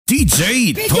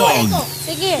DJ Videoin ko. Todo.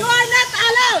 Sige. You are not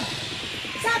allowed.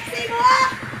 Saksi mo,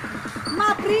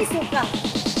 mapriso ka.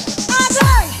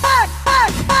 Agay!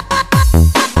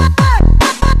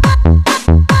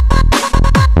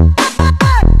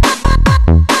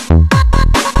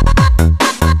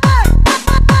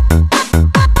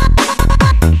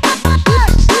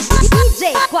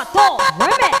 DJ Kwatog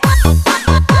Remix.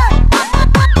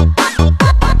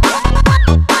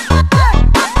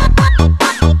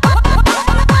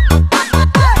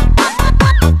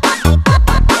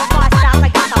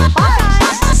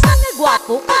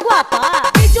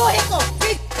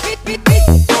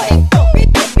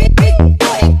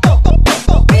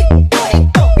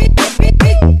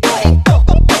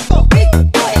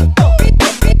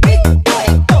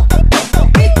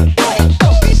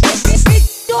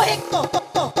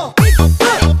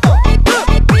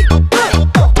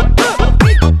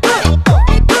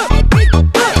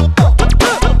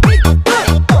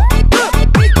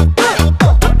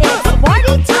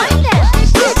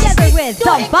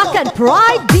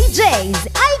 Pride DJs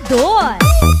Idol.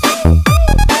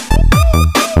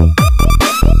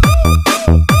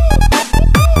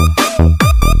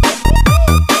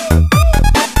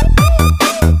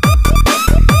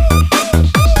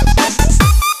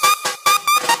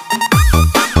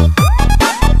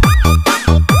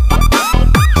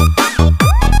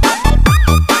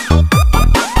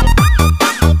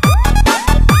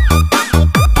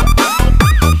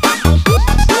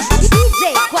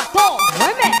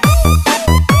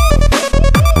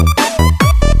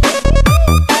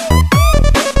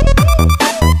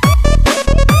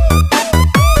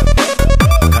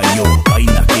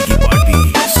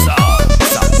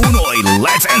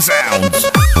 Sounds.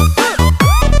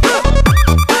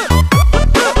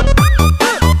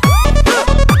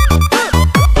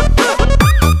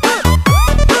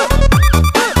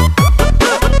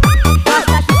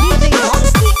 Basta si DJ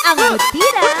Monkey ang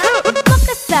mutira,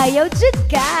 makasayaw dyan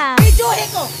ka. Videoin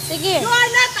ko. Sige. You are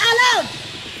not allowed.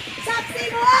 Saksi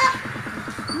mo,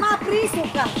 mapriso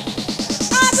ka.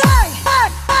 Agay!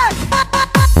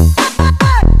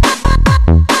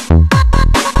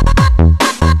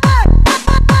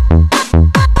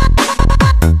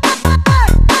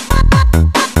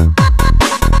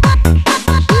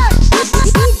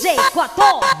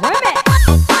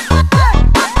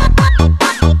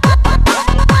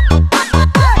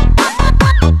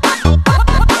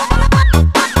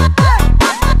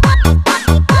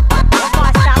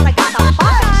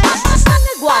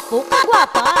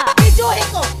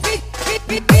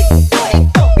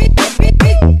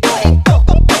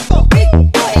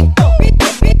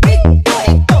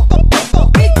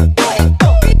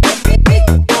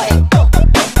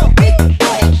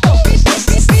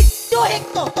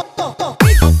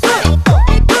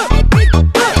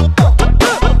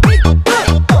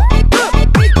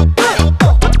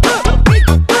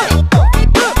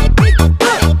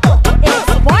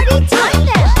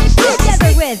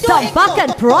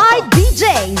 Pride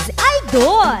DJs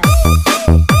Idol.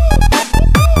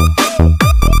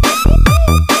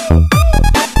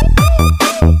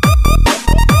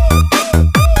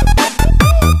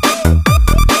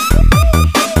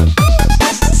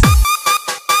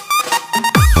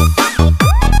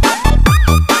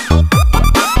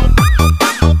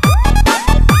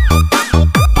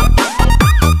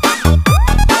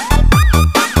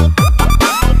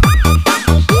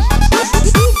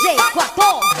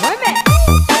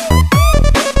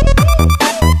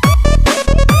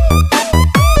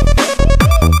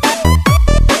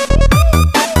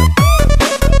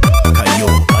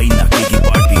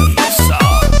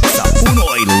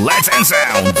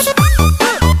 Sounds.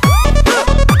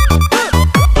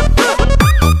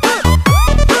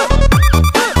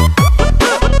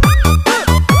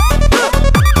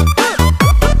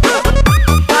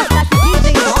 Basta si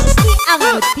DJ Monkey ang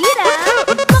mutira,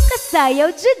 makasayaw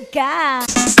dyan ka.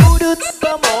 Budots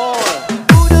pa more,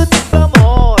 budots pa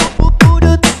more,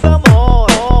 budots pa more,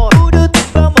 budots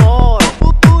pa more,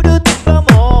 budots pa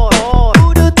more,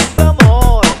 budots pa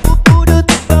more,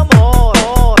 budots pa more,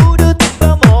 budots pa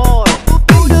more.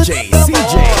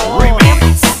 CJ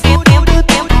Remix.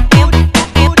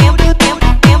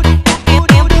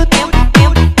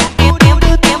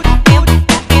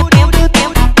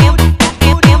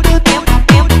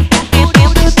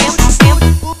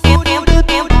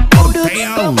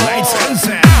 Hataw, lights and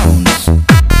sound.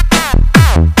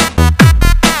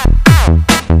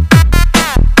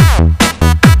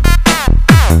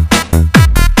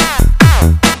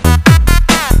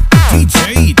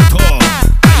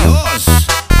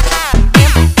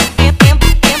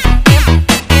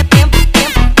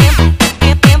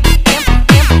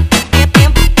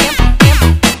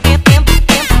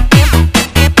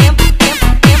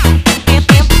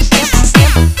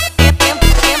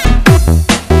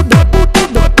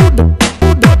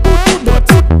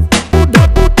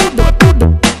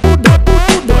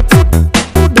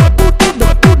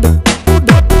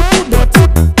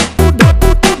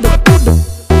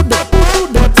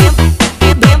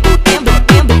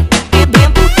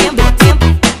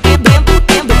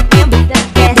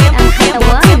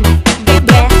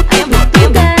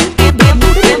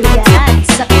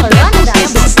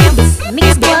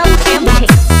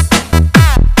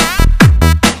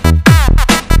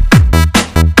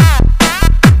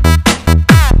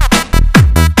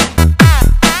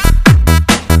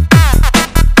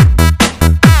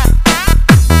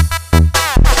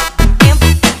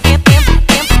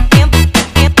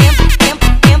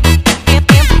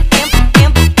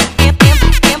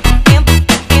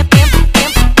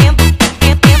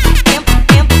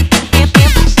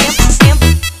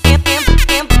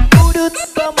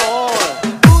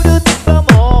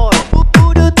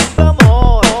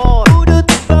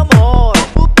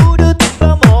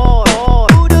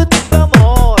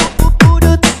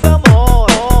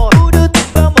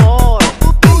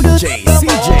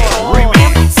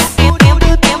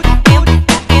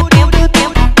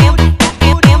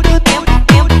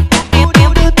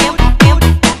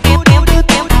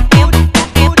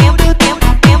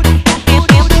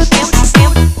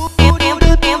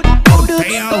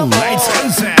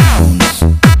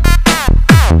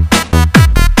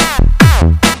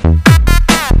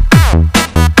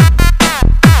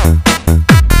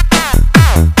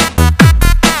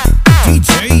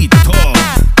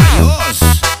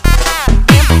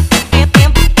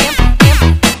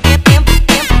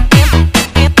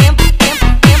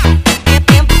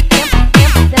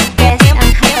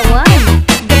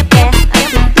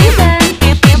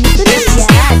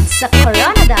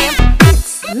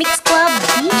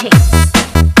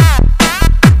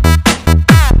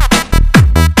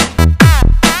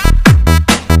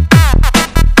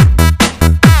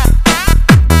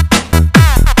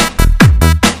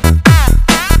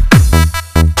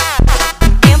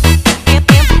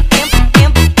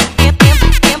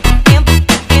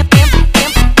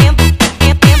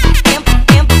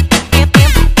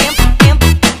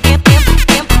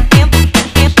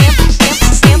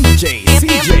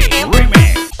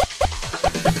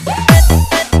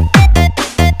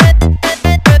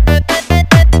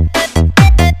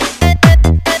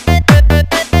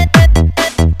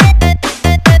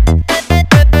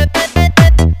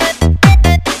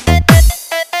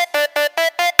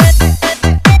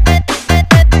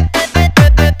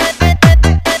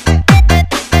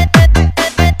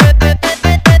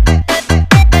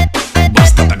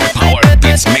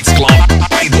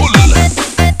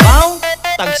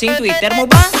 tagsing Twitter mo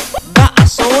ba?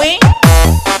 Gaasoy?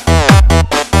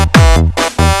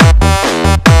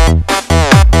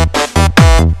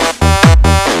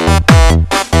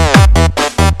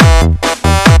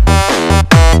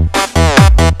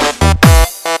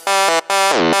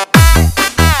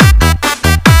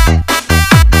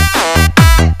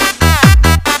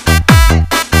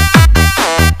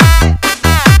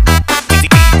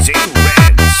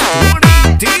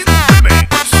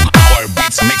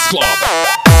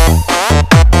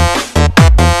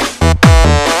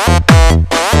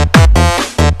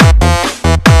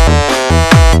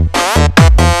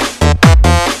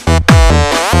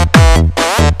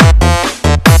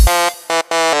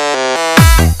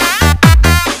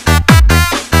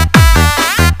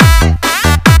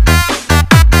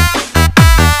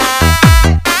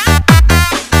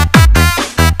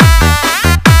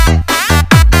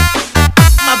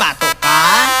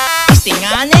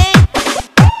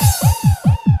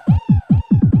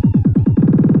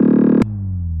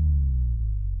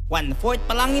 One-fourth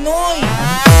pa lang inoy.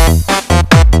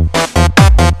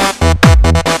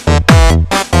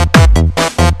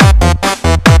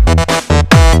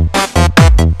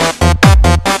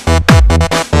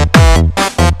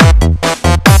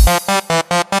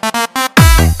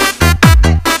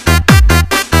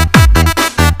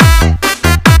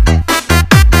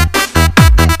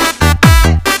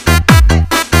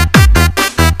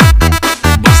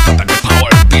 Basta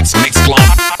taga-Power Beats Mix Club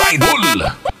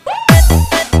Idol.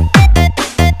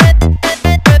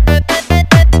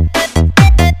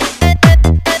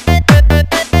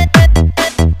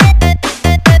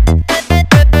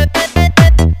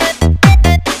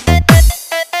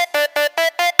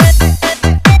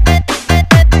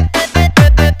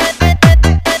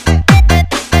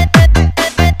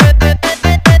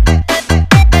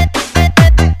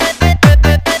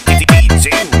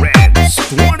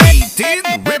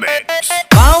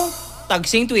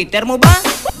 Tagsing Twitter mo ba?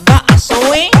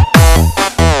 Gaasoy?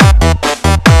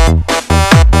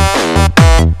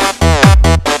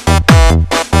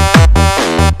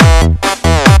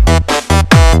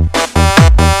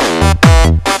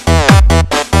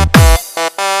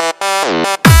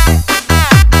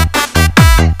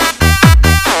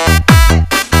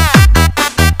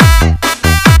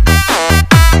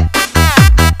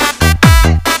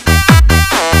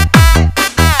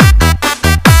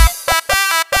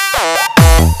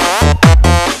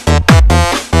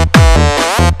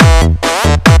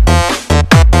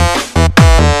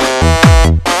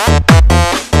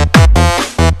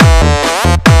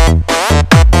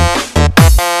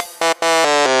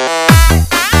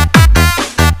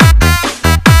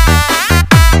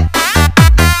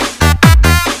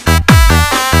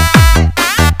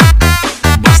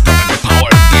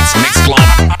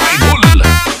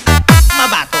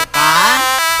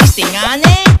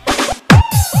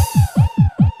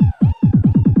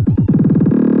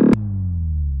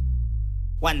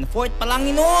 One-fourth pa lang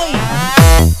inoy.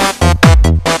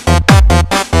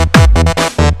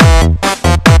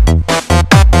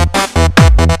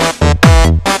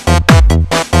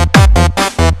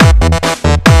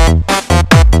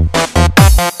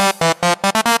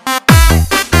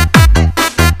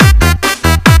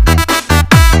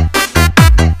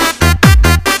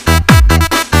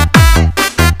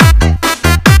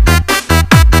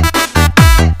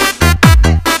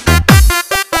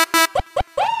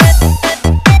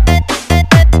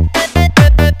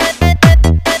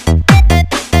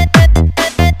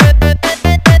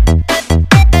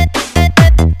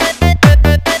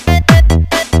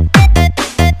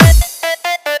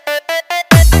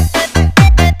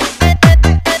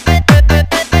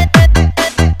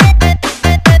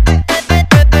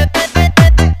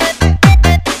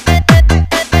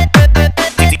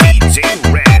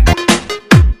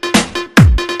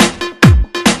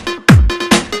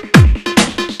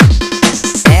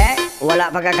 Wala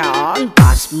pagkakaon,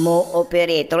 pas mo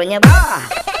operator niya ba?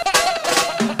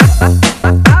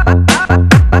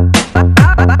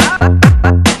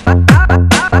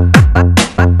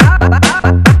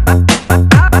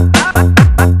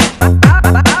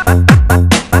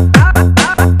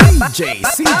 DJ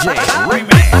CJ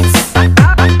Remix.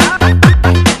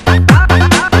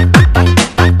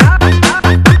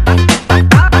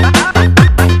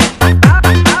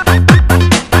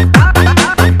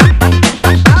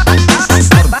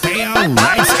 Hataw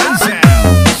Lights and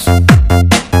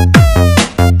Sounds.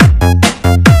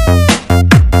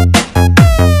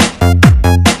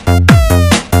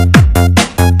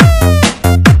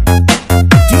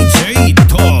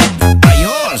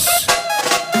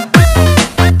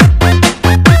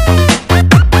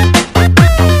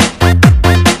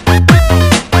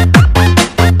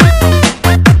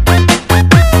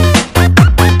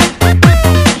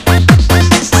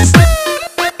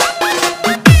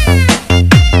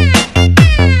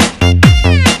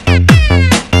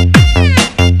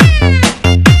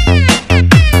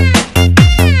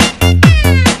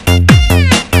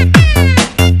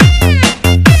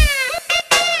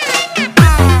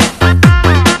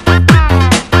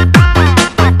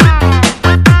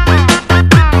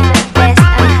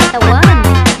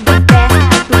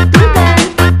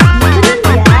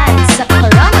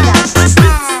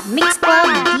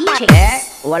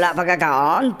 wala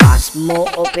pagkakaon? Pas mo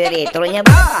operatornya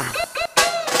ba?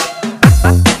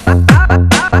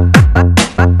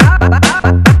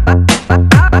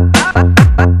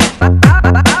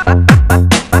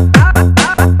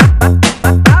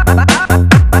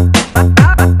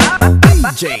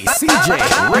 DJ CJ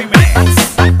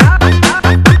Remix.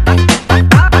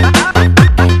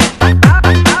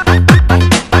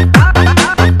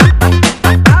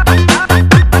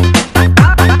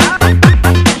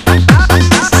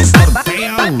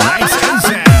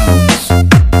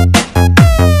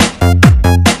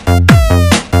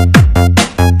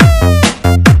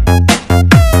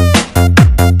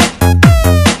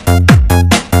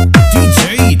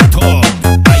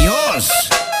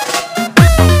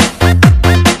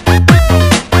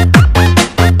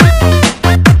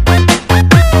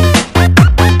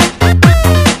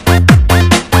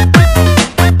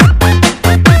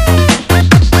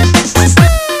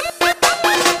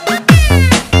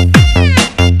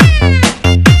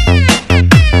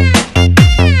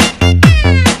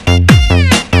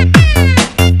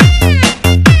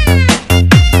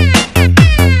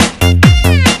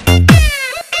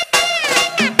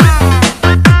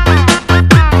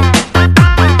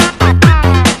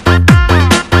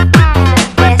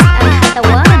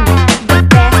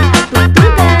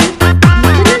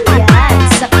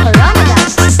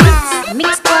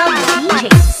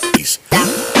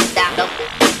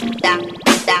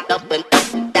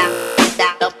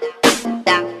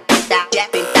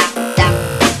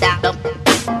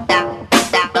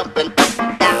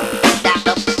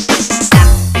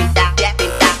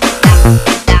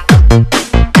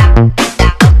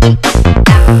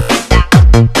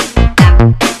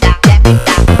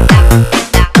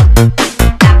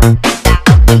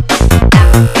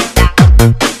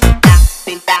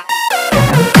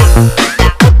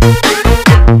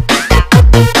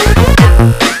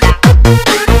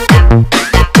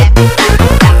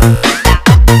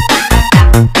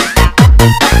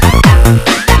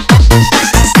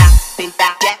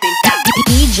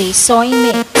 DJ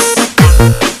Soymix.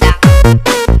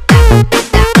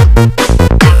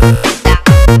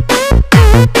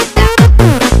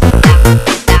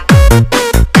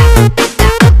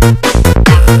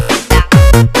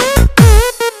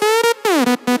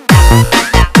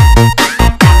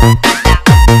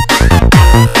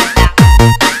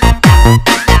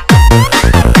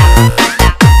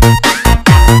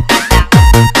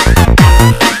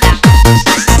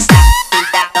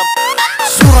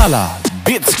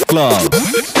 Beats Club.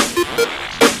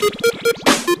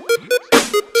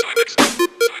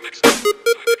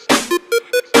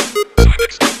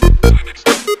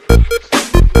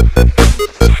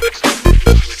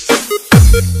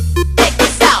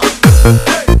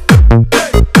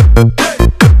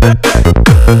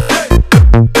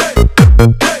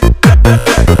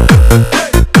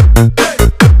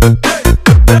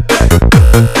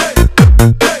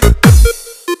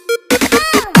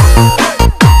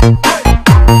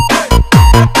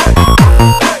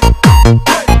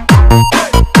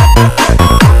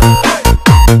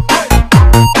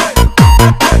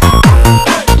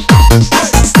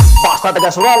 Taga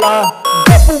Surala,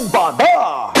 Gapong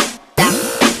Bada.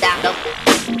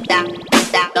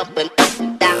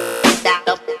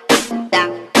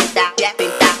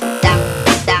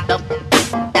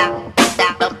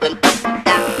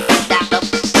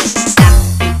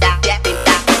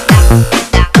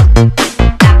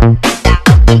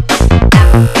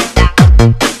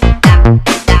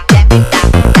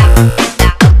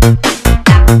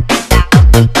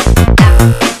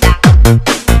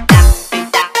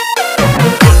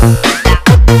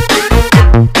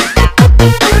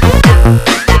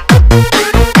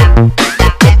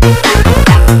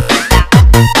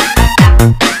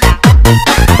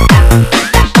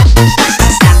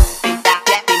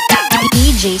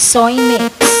 DJ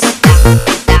Soymix.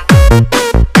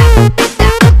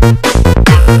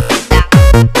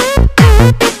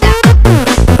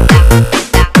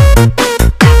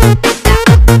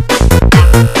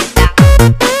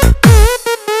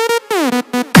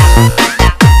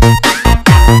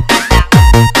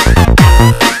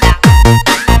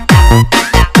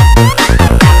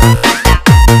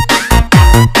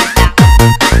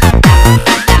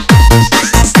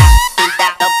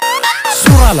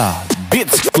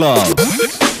 Beats Club.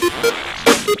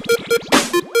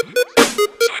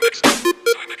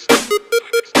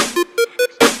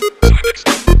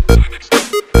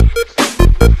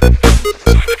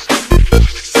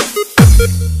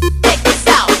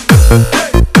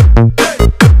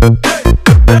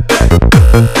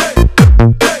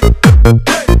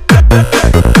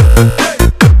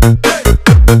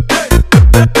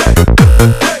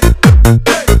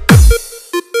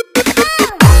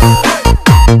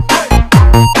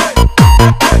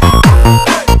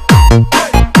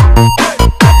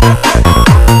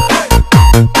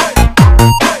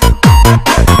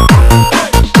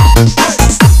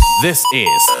 This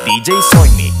is DJ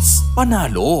Soymix.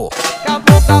 Panalo.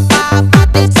 Kamu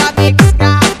kapapatid sa mix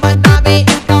nga manami.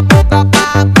 Kamu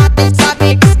kapapatid sa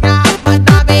mix nga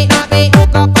manami. Kamu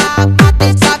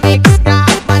kapapatid sa mix nga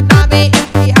manami.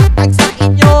 Ihatag sa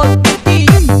inyo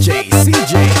DJ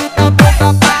CJ. Kamu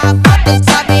kapapatid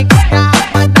sa mix nga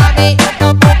manami.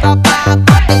 Kamu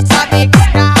kapapatid sa mix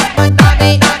nga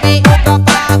manami. Kamu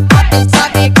kapapatid sa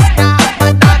mix nga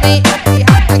manami.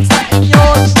 Ihatag sa inyo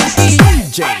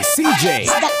DJ CJ.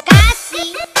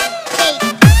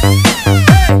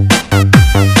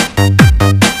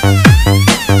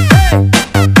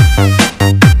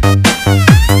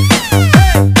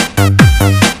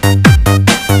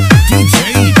 DJ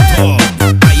Todo.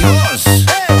 Ayos.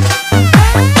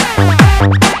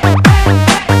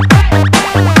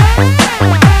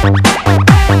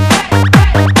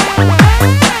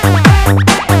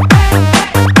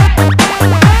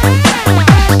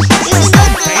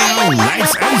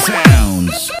 Lights and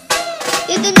sounds.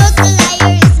 You do not the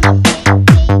liar is my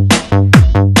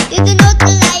You do not the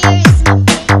liar is my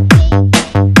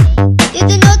You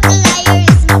do not the liar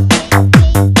is my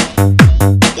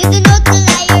You do not the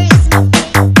liar is my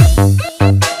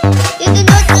You do not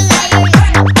the liar is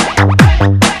my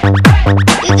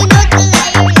You do not the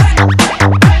liar is my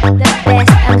The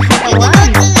best ang Hatawan,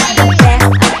 the best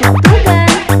ang tutugan.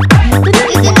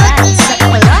 Dito na yan sa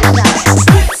Colomba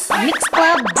Mix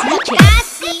Club DJ.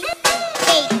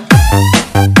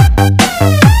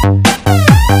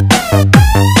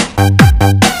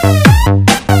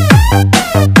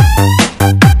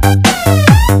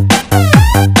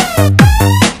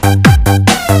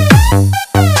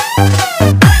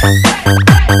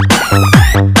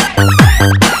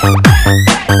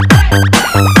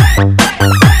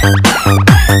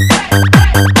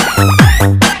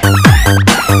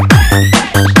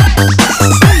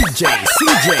 DJ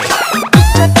CJ.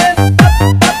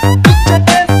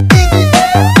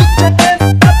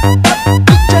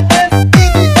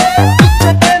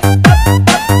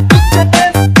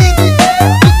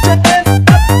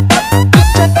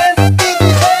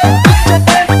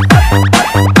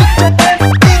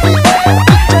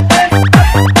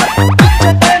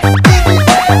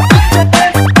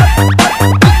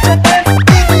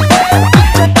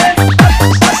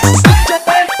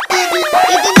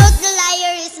 You do not the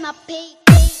liar is my pay.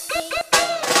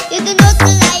 You do not the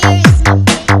liar